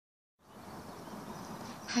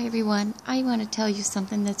Hi everyone, I want to tell you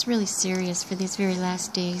something that's really serious for these very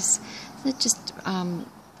last days. It's just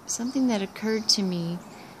something that occurred to me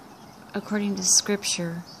according to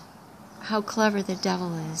scripture, how clever the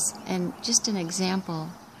devil is, and just an example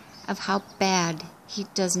of how bad he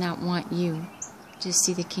does not want you to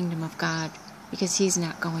see the kingdom of God, because he's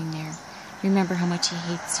not going there. Remember how much he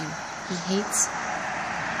hates you. He hates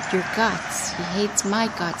your guts. He hates my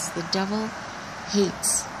guts. The devil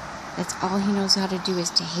hates. That's all he knows how to do, is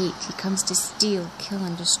to hate. He comes to steal, kill,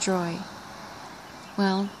 and destroy.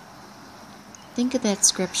 Well, think of that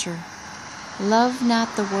scripture. Love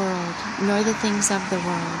not the world, nor the things of the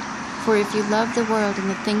world. For if you love the world and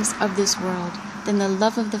the things of this world, then the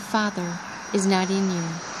love of the Father is not in you.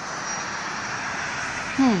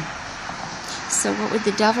 So what would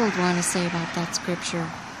the devil want to say about that scripture?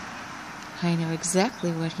 I know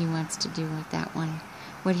exactly what he wants to do with that one.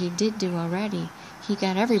 What he did do already. He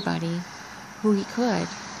got everybody who he could,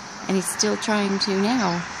 and he's still trying to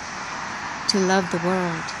now, to love the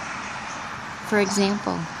world. For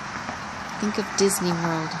example, think of Disney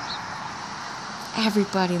World.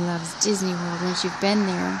 Everybody loves Disney World. Once you've been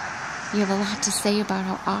there, you have a lot to say about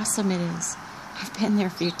how awesome it is. I've been there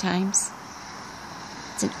a few times.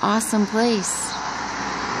 It's an awesome place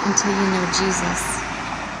until you know Jesus,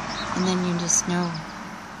 and then you just know.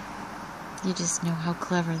 You just know how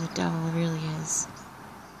clever the devil really is.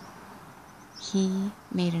 He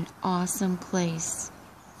made an awesome place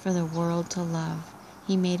for the world to love.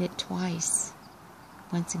 He made it twice.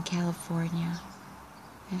 Once in California.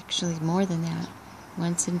 Actually, more than that.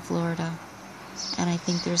 Once in Florida. And I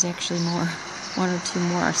think there's actually more. One or two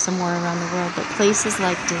more somewhere around the world. But places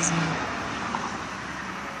like Disney.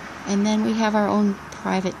 And then we have our own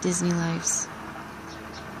private Disney lives.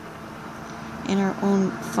 In our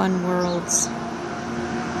own fun worlds.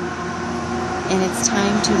 And it's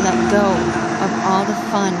time to let go of all the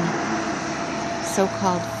fun,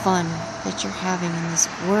 so-called fun, that you're having in this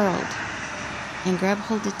world, and grab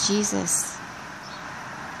hold of Jesus.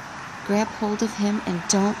 Grab hold of him and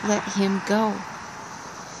don't let him go.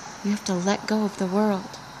 You have to let go of the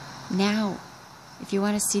world now if you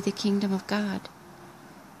want to see the kingdom of God.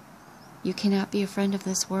 You cannot be a friend of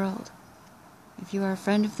this world. If you are a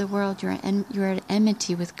friend of the world, you're at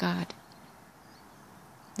enmity with God.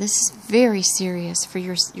 This is very serious for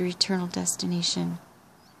your eternal destination.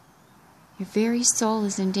 Your very soul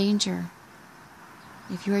is in danger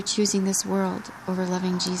if you are choosing this world over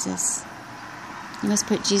loving Jesus. You must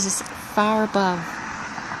put Jesus far above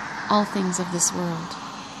all things of this world.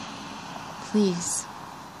 Please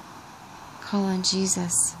call on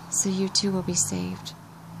Jesus so you too will be saved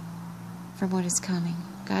from what is coming.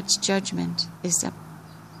 God's judgment is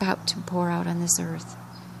about to pour out on this earth.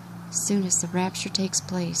 As soon as the rapture takes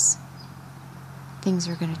place, things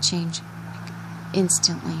are going to change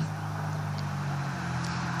instantly.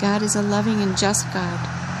 God is a loving and just God.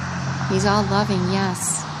 He's all loving,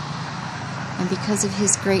 yes. And because of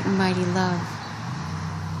his great and mighty love,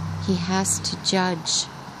 he has to judge.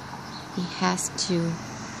 He has to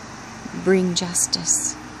bring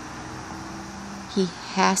justice. He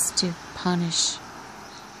has to punish.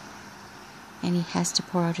 And he has to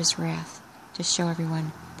pour out his wrath to show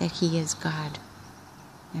everyone that he is God,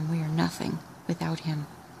 and we are nothing without him.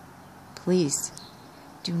 Please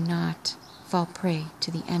do not fall prey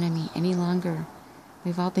to the enemy any longer.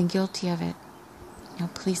 We've all been guilty of it.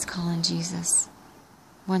 Now please call on Jesus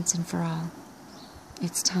once and for all.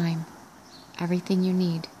 It's time. Everything you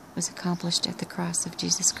need was accomplished at the cross of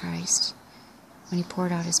Jesus Christ when he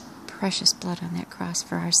poured out his precious blood on that cross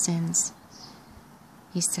for our sins.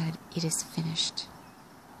 He said, "It is finished."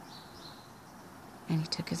 And he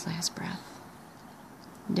took his last breath.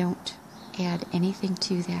 Don't add anything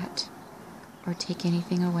to that or take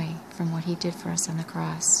anything away from what he did for us on the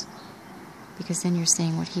cross, because then you're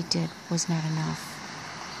saying what he did was not enough,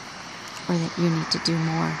 or that you need to do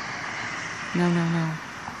more. No, no, no.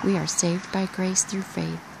 We are saved by grace through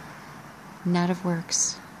faith, not of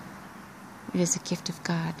works. It is a gift of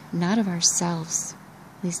God, not of ourselves,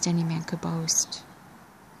 lest any man could boast.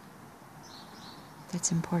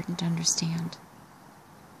 That's important to understand.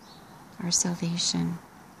 Our salvation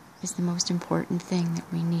is the most important thing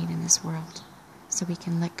that we need in this world, so we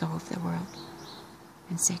can let go of the world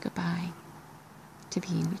and say goodbye to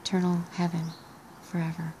being in eternal heaven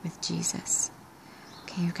forever with Jesus.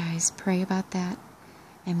 Okay, you guys, pray about that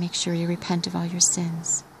and make sure you repent of all your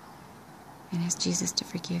sins and ask Jesus to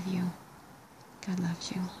forgive you. God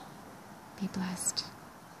loves you. Be blessed,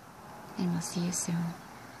 and we'll see you soon.